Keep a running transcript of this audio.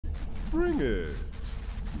Bring it.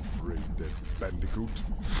 Brain dead Bandicoot.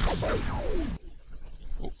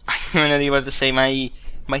 I'm not able to say my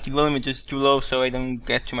volume is just too low, so I don't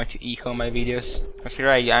get too much echo on my videos. Because here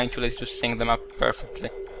I'm too lazy to sync them up perfectly.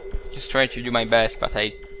 Just try to do my best, but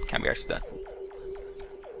I can't be arsed to that.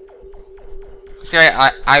 So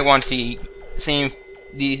I want the same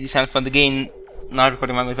the sound for the game, not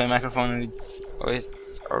recording with my microphone.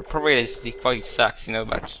 Or probably the quality sucks, you know.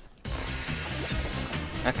 But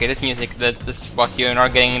okay, that's music. That's what you're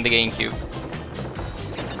not getting in the GameCube.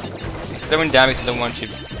 It's throwing damage. I don't want to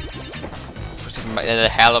the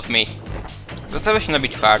hell of me. This level should not be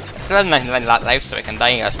too hard. I still have 99 lives, so I can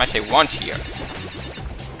die as much as I want here.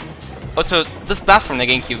 Also, this platform in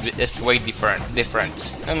the GameCube is way different.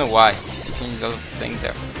 I don't know why. Change all the things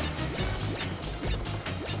there.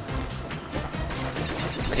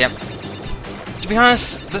 But yeah, to be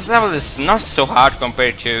honest, this level is not so hard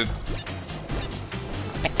compared to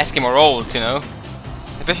Eskimo Rolls, you know.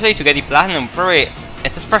 Especially to get the platinum. Probably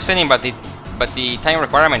it's frustrating, but the time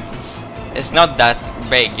requirement is not that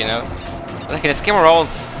big, you know. Like in Eskimo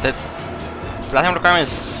Rolls, the platinum requirement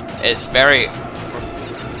is very.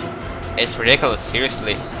 It's ridiculous,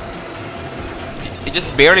 seriously. It's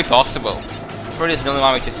just barely possible. Probably the only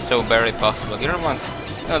one which is so barely possible. The other ones,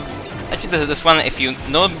 you know, actually this one, if you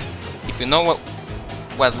know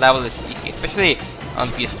what level is easy, especially on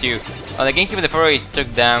PS2. On the GameCube, they probably took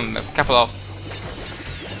them a couple of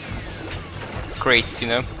crates, you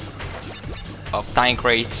know, of tiny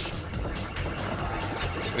crates,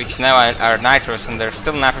 which now are nitros, and they're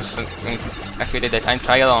still nitros. Actually, did a time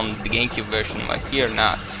trial on the GameCube version, like here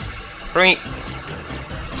not. Probably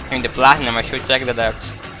in the platinum, I should check that out.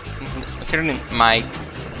 Considering my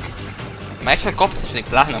actual copy is actually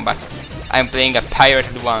platinum, but I'm playing a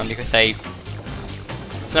pirated one because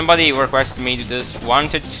somebody requested me to just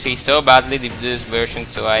wanted to see so badly this version,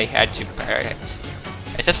 so I had to pirate it.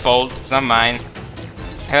 It's his fault, it's not mine.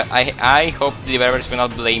 I hope the developers will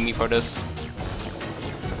not blame me for this.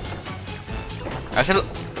 I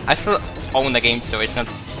still own the game, so it's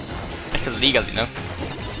still legal, you know.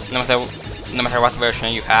 No matter what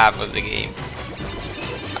version you have of the game,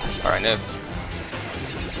 as far as I know.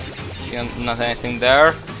 Not anything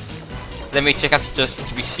there. Let me check out just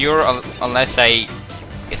to be sure, unless I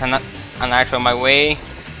get an item on my way.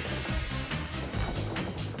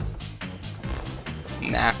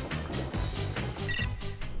 Nah.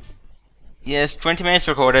 Yes, 20 minutes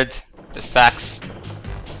recorded. This sucks.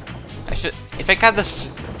 If I cut this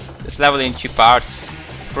level in 2 parts,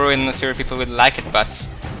 probably not sure people would like it, but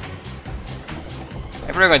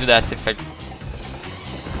I'm probably going to do that if I...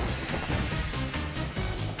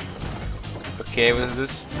 Okay, what is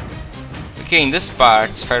this? Okay, in this part,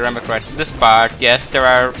 if I remember correctly, this part, yes, there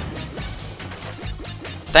are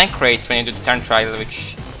tank crates when you do the time trial,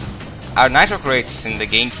 which are nitro crates in the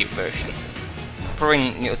GameCube version. Probably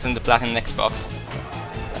it's in the Platinum Xbox.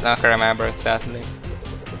 I don't remember exactly.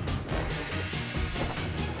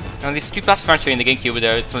 Now these 2 platforms in the GameCube,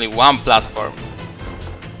 there's only 1 platform.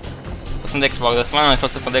 On the Xbox, this one is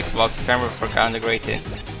also for the Xbox. I remember for Ground the Great, it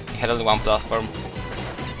had only 1 platform.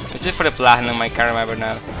 It's just for the Platinum, I can't remember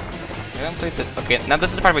now. I haven't played it. Okay, now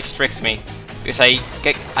this is the part which tricks me, because I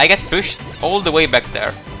get pushed all the way back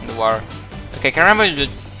there in the war. Okay, I can remember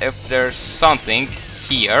if there's something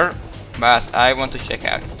here, but I want to check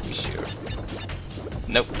out to be sure.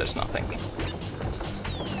 Nope, there's nothing.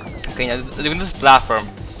 Okay, now doing this platform,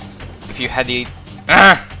 if you had the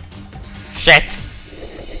shit.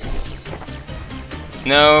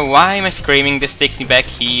 No, why am I screaming? This takes me back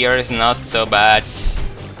here, is not so bad.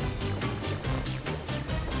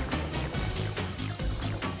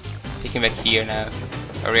 Take me back here now.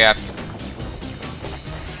 Hurry up.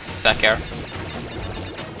 Sucker.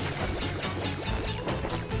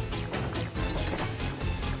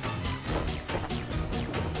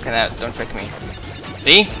 Okay, now, don't trick me.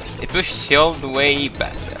 See? It pushes you all the way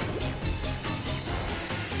back there.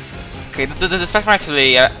 Okay, this platform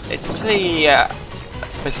actually, it's actually,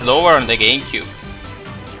 it's lower on the GameCube,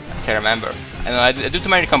 as I remember. I know I do too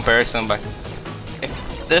many comparison, but if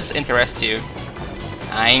this interests you,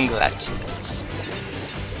 I'm glad you did.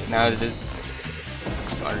 Now this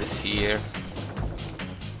part is here.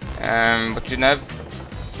 But you know,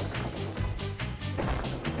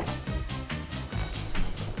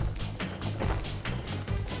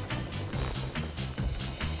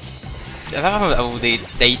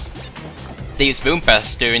 they use boom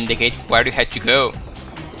pass to indicate where you had to go.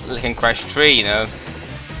 Like in Crash 3, you know.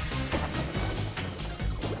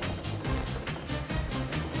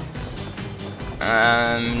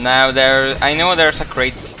 Now I know there's a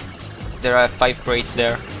crate. There are 5 crates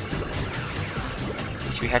there,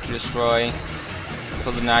 which which we had to destroy.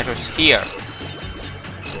 Put the nitros here.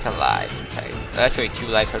 Look alive inside. Actually 2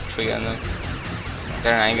 lives or 3, I don't know.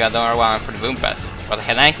 Then I got another one for the boom pass. But I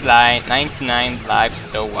had 99 lives,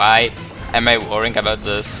 so why am I worrying about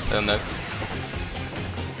this? I don't know.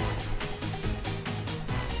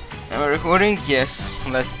 Am I recording? Yes.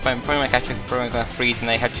 Unless probably my catch is probably gonna freeze and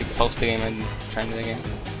I have to post the game and try it again.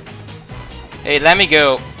 Hey, let me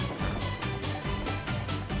go!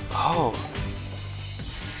 Oh.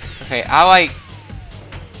 Okay, how I...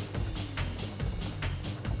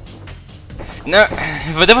 No,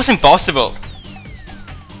 but that was impossible!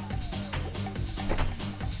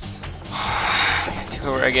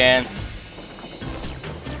 Over again.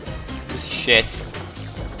 This shit.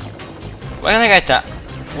 Why can't I get that?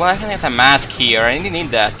 Why can't I get a mask here? I didn't need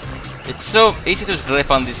that. It's so easy to slip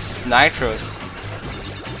on these nitros.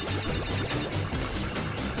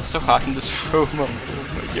 It's so hot in this room. Oh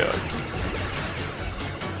my god.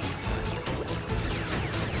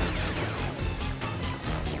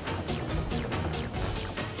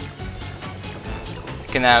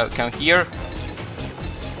 Okay, now come here.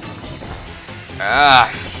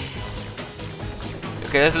 Ah.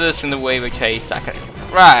 Okay, let's do this in the way which I suck at.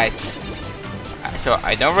 Right. So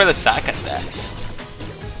I don't really suck at that.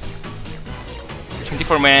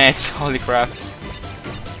 24 minutes. Holy crap.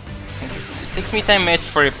 It takes me 10 minutes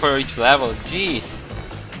for each level. Jeez.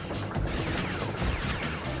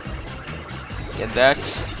 Get that.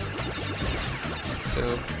 So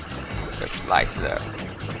there's lights there.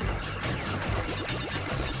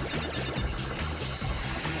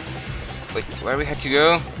 Wait, where we had to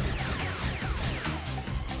go?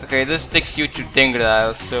 Okay, this takes you to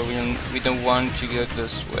Dingle, so we don't want to go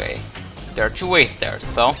this way. There are 2 ways there,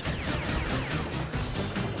 so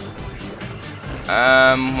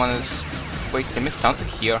one is... Wait, I missed something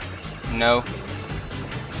here. No.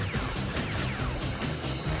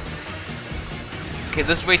 Okay,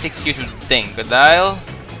 this way takes you to Dingle.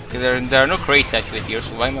 Okay, there are no crates actually here,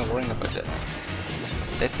 so why am I worrying about that?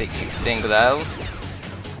 That takes you to Dingle.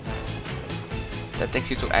 That takes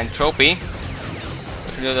you to Entropy.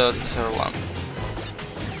 Let's do this other one.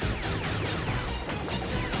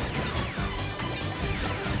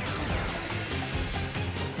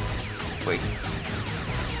 Wait.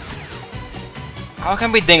 How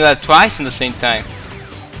can we dingle twice in the same time?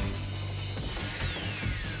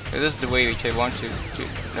 Okay, this is the way which I want to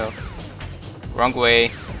no. Wrong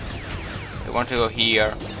way. I want to go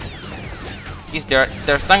here. Yes,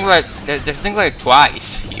 there's dingle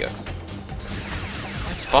twice here.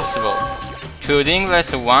 It's possible. 2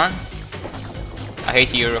 dinglets and 1. I hate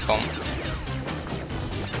Eurocom.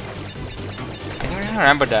 I don't even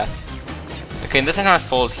remember that. Okay, this is not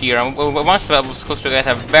fault here. Once I was supposed to get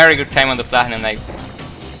a very good time on the platinum, I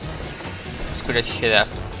screwed that shit up.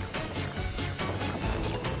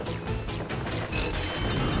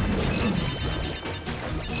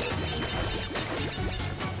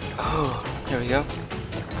 Oh, there we go.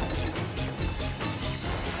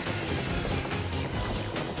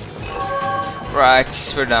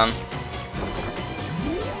 Right, we're done.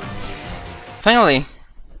 Finally!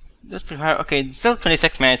 That's pretty hard. Okay, it's still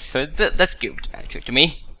 26 minutes, so that's good, actually, to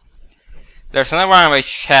me. There's another one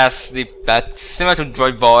which has the bat similar to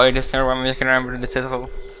Droid Void. There's another one which I can remember the title.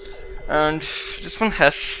 And this one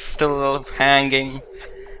has still a lot of hanging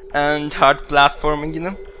and hard platforming, you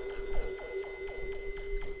know?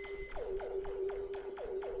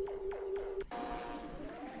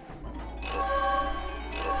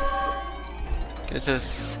 This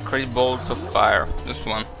is Great Bolts of Fire, this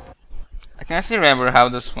one. I can actually remember how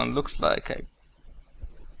this one looks like.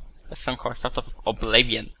 That's some sort of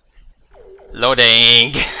Oblivion.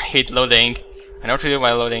 Loading! I hate loading. I know what to do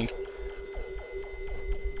while loading.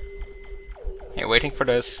 Okay, waiting for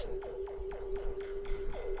this.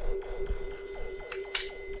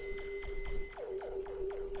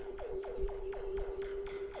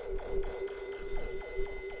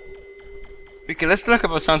 Okay, let's talk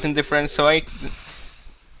about something different so I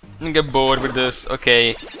don't get bored with this.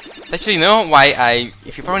 Okay. Actually, you know why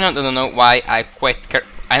if you probably don't know why I quit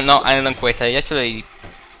I didn't quit. I actually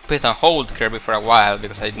put on hold Kirby for a while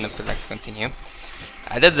because I didn't feel like to continue.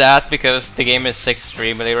 I did that because the game is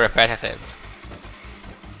extremely repetitive.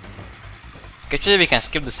 Actually, we can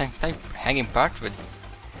skip the same type hanging part with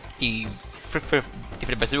the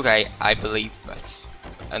bazooka, I believe, but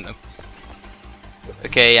I don't know.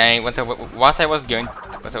 Okay, what I was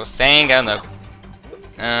saying, I don't know.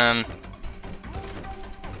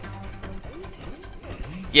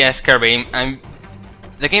 Yes, Kirby.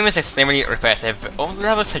 The game is extremely repetitive. All the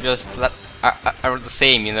levels are just are the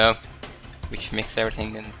same, you know, which makes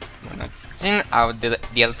everything and Then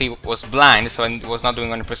the LP was blind, so it was not doing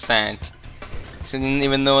 100%. So I didn't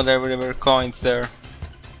even know there were coins there.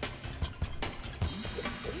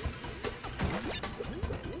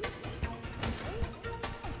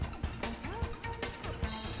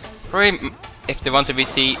 Probably, if they want to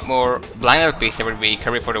see more blind LPs, there would be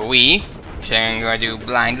Carry for the Wii, which I'm gonna do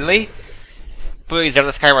blindly. Please,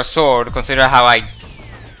 Zelda Skyward Sword, consider how I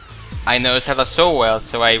know Zelda so well,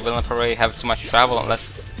 so I will not probably have so much travel unless,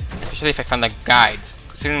 especially if I find a guide.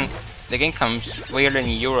 Considering the game comes weird in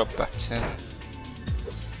Europe, but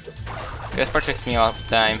this part takes me a lot of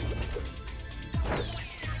time.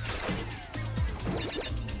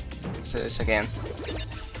 So this again.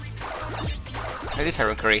 These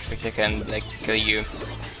are great, which I can like kill you.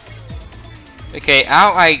 Okay,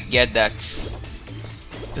 how I get that?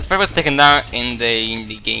 This part was taken down in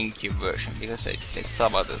the GameCube version because I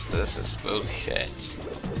thought about this. This is bullshit.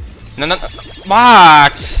 No,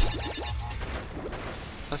 what?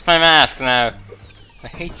 What's my mask now? I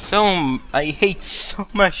hate so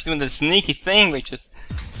much doing the sneaky thing, which is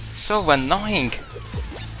so annoying.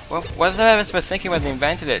 What was I was thinking when they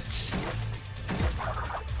invented it?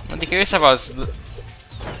 I'm not curious about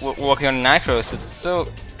walking on nitros. It's so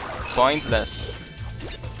pointless.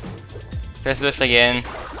 Press this again.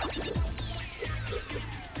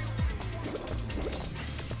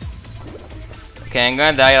 Okay, I'm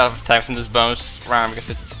gonna die a lot of times in this bonus round because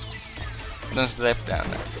it's don't slip down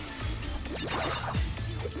there.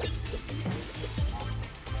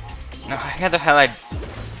 No, how the hell let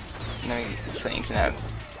me think now.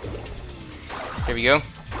 Here we go.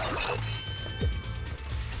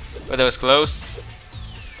 But that was close.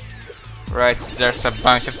 Right, there's a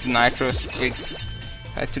bunch of nitros. We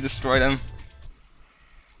had to destroy them.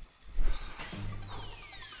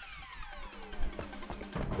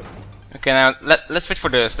 Okay, now let's wait for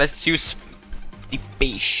this. Let's use the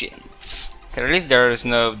patience. Okay, at least there is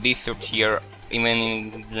no desert here, even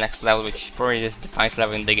in the next level, which probably is the finest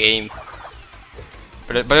level in the game.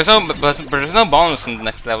 But there's no bonus in the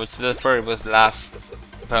next level, so that probably was the last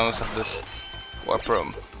bonus of this warp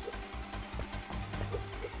room.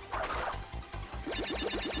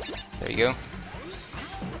 There you go.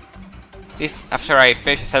 This after I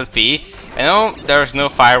finish this LP. I know there's no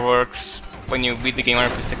fireworks when you beat the game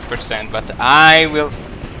 106%, but I will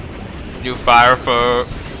do fireworks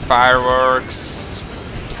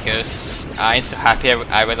because I'm so happy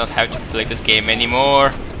I will not have to play this game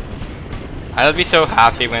anymore. I'll be so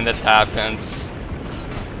happy when that happens.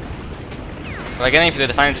 Well, again, if you do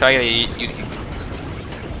the final trial, you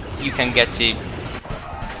can get the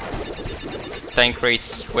tank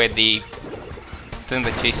rates with the thing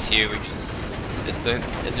that chases you, which it's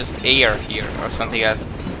just air here or something else.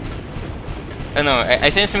 Oh no, I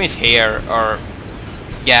think it's air or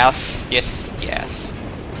gas. Yes, it's gas.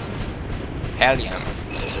 Helium.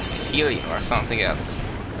 It's helium or something else.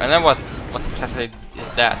 I don't know what exactly is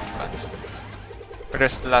that, but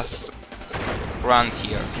there's the last run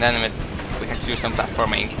here. Then we have to do some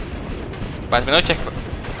platforming. But we no checkpoint.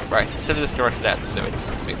 Right, still destroys that, so it's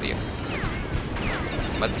not a big deal.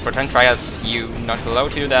 But for time trials, you're not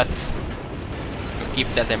allowed to do that. So keep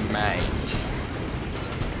that in mind.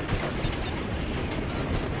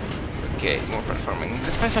 Okay, more platforming.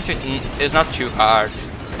 This question is not too hard.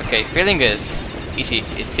 Okay, failing is easy.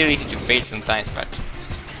 It's still easy to fail sometimes, but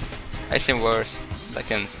I think worse.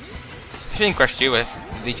 Like in especially in Crash 2,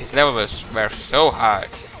 these levels were so hard.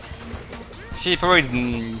 Actually,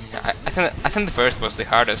 probably I think the first was the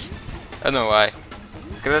hardest. I don't know why.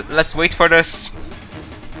 Okay, let's wait for this.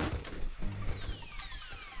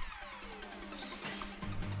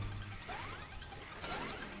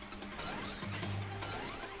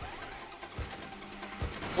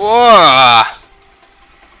 Whoa!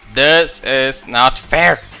 This is not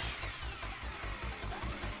fair.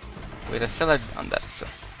 Wait, I still had on that. So.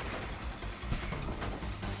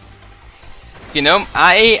 You know,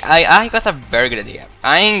 I got a very good idea.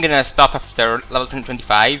 I'm gonna stop after level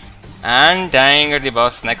 25 and anger the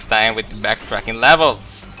boss next time with the backtracking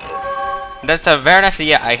levels. That's a very nice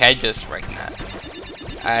idea I had just right now.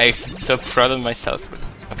 I'm so proud of myself.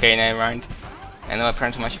 Okay, never mind. I know I'm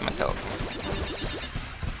proud too much of myself.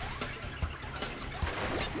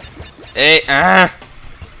 Hey,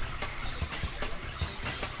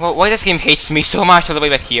 well, why this game hates me so much all the way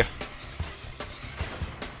back here?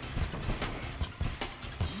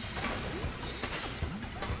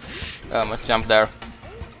 Let's jump there.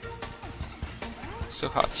 So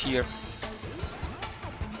hot here.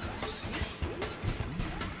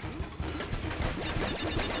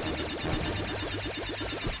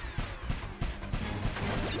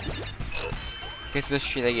 Get this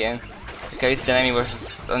shit again. case the enemy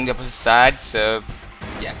was on the opposite side, so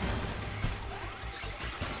yeah.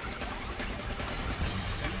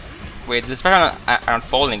 Wait, this part aren't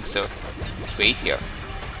falling, so it's way easier.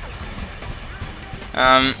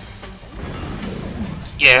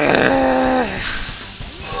 Yes!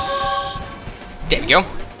 There we go.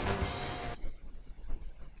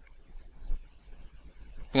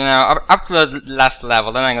 You know, up to the last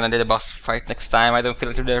level, then I'm gonna do the boss fight next time. I don't feel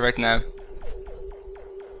like to do that right now.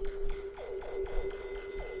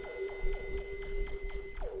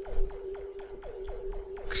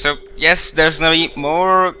 So, yes, there's gonna be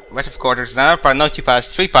more Wrath of Cortex, another part, not 2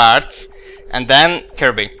 parts, 3 parts, and then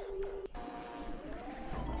Kirby.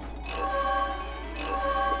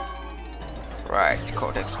 Right,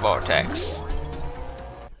 Cortex, Vortex.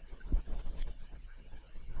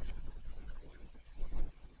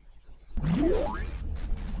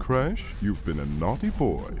 Crash, you've been a naughty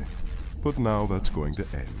boy, but now that's going to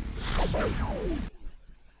end.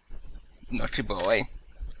 Naughty boy.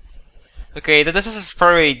 Okay, this is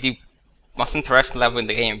probably the most interesting level in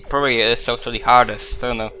the game. Probably it's also the hardest, I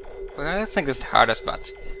don't know. Well, I don't think it's the hardest, but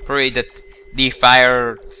probably that the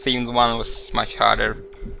fire themed one was much harder.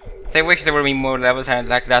 I wish there would be more levels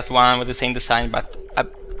like that one with the same design, but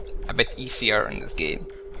a bit easier in this game.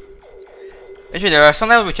 Actually, there are some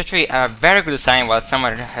levels which actually have very good design, while some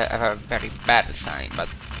have a very bad design, but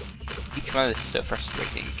each one is so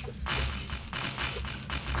frustrating.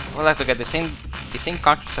 We'll have to get the same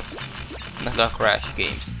concepts of the Crash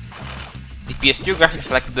games. The PS2 graphics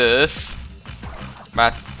like this,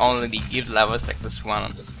 but only the good levels like this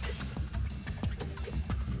one.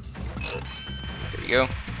 There we go.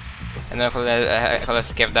 And then I could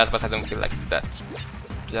escape that, but I don't feel like that.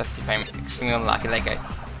 Just if I'm extremely unlucky, like I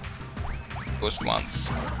was once.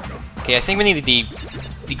 Okay, I think we need the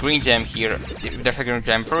green gem here. There's a green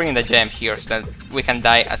gem, probably in the gem here, so that we can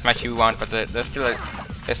die as much as we want. But there's still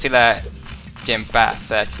a gem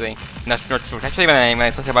path actually. Not route. Actually, when I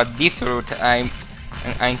talk about this route, I'm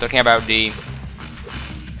talking about the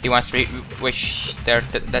ones which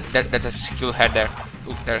that a skill head there.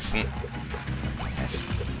 Ooh, there's an, yes.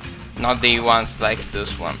 Not the ones like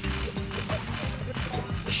this one.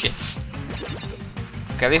 Shit.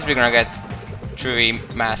 Okay, at least we're gonna get 3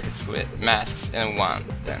 masks in one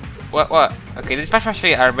then. What? Okay, these patch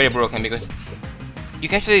actually are very broken because you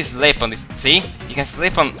can actually sleep on this. See? You can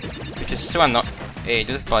sleep on, which is so annoying. Hey,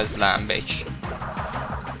 this boy is lamb, bitch.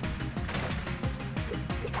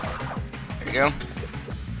 There we go.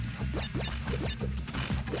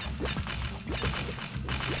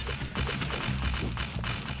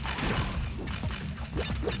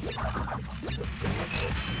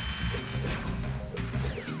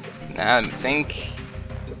 Now let me think.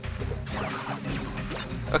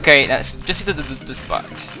 Okay, let's just do this part.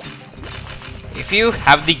 If you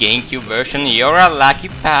have the GameCube version, you're a lucky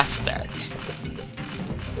bastard.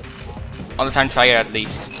 All the time trier at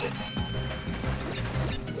least.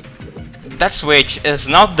 That switch is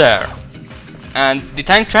not there. And the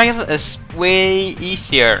time trial is way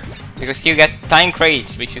easier. Because you get time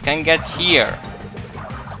crates, which you can get here.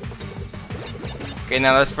 Okay,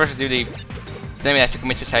 now let's first do the... Then we have to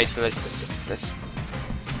commit suicide, so let's...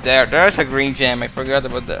 There's a green gem, I forgot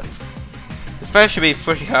about that. This part should be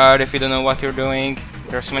pretty hard if you don't know what you're doing.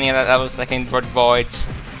 There's so many other levels like in Broad Void.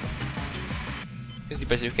 Use the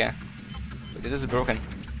best you can. But this is broken.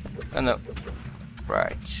 Oh no.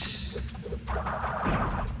 Right.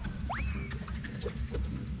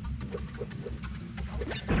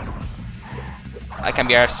 I can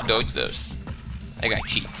be asked to dodge those. I gotta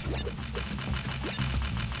cheat.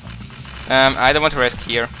 I don't want to risk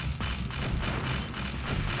here.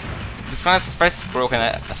 This one's first broken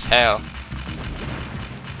as hell.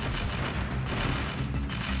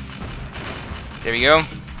 There we go.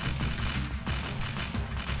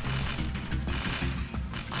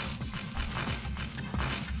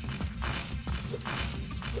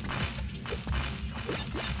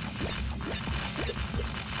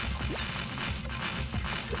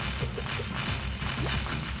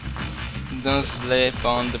 Don't slip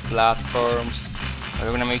on the platforms. They're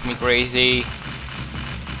gonna make me crazy.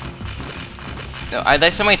 No, I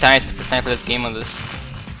died so many times the first time I played this game on this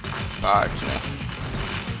part, you know.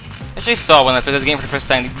 I actually saw when I played this game for the first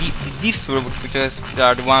time, these which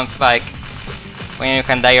are the ones like when you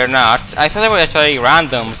can die or not. I thought they were actually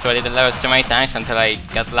random, so I did the levels so many times until I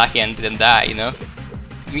got lucky and didn't die, you know.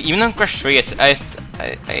 Even on Crash 3,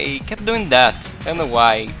 I kept doing that. I don't know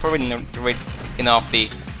why. Probably not read enough the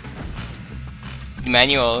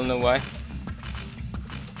manual, I don't know why.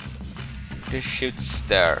 This shoots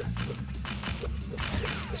there.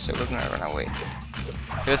 So we're gonna run away.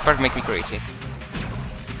 This part makes me crazy.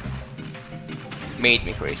 Made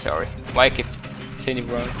me crazy, sorry. Why I keep saying it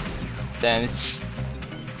wrong? Then it's...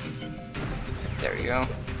 There you go.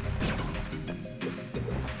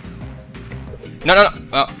 No, no, no!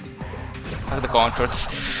 Oh. Look at the contours.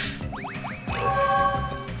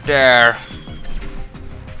 There.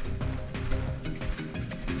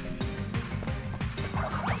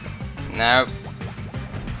 Now...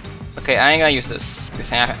 Okay, I ain't gonna use this,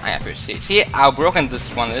 because I have to see. See how broken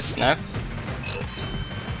this one is now?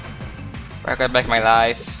 I got back my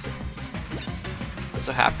life.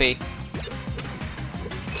 So happy.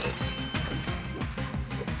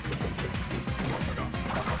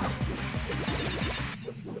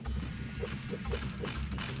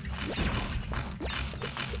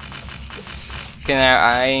 Okay, now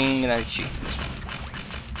I'm gonna cheat.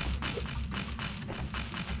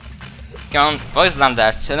 Come on, always land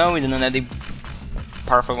that. I know we don't have the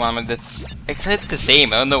powerful one, but that's exactly the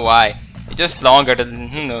same. I don't know why. It's just longer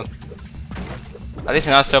than, you know. At least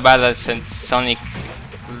not so bad as Sonic,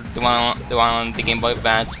 the one on the Game Boy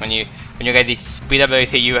Advance. When you get the speed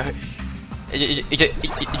ability,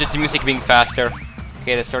 it's just the music being faster.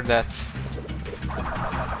 Okay, let's start that.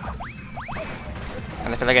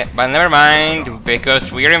 And I feel like it, but never mind,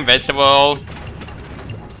 because we're invincible.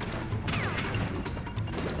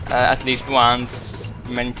 At least once,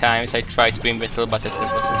 many times I tried to be invincible, but it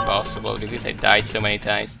was impossible because I died so many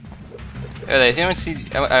times. I didn't even see.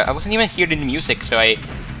 I wasn't even hearing the music, so I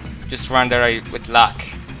just ran there with luck.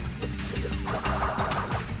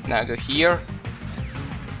 Now go here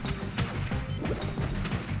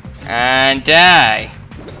and die.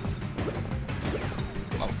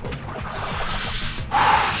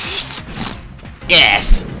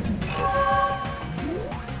 Yes.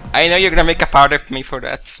 I know you're gonna make a part of me for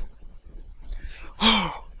that.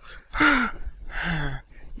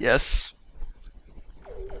 Yes.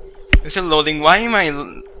 It's still loading. Why am I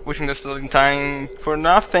wishing this loading time for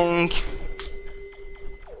nothing?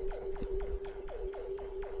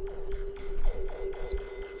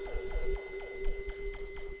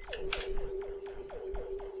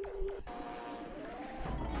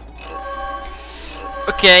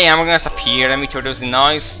 Okay, I'm gonna stop here. Let me introduce the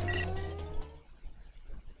noise.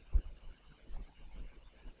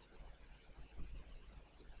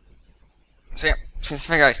 So yeah, thanks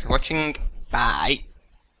guys for watching. Bye.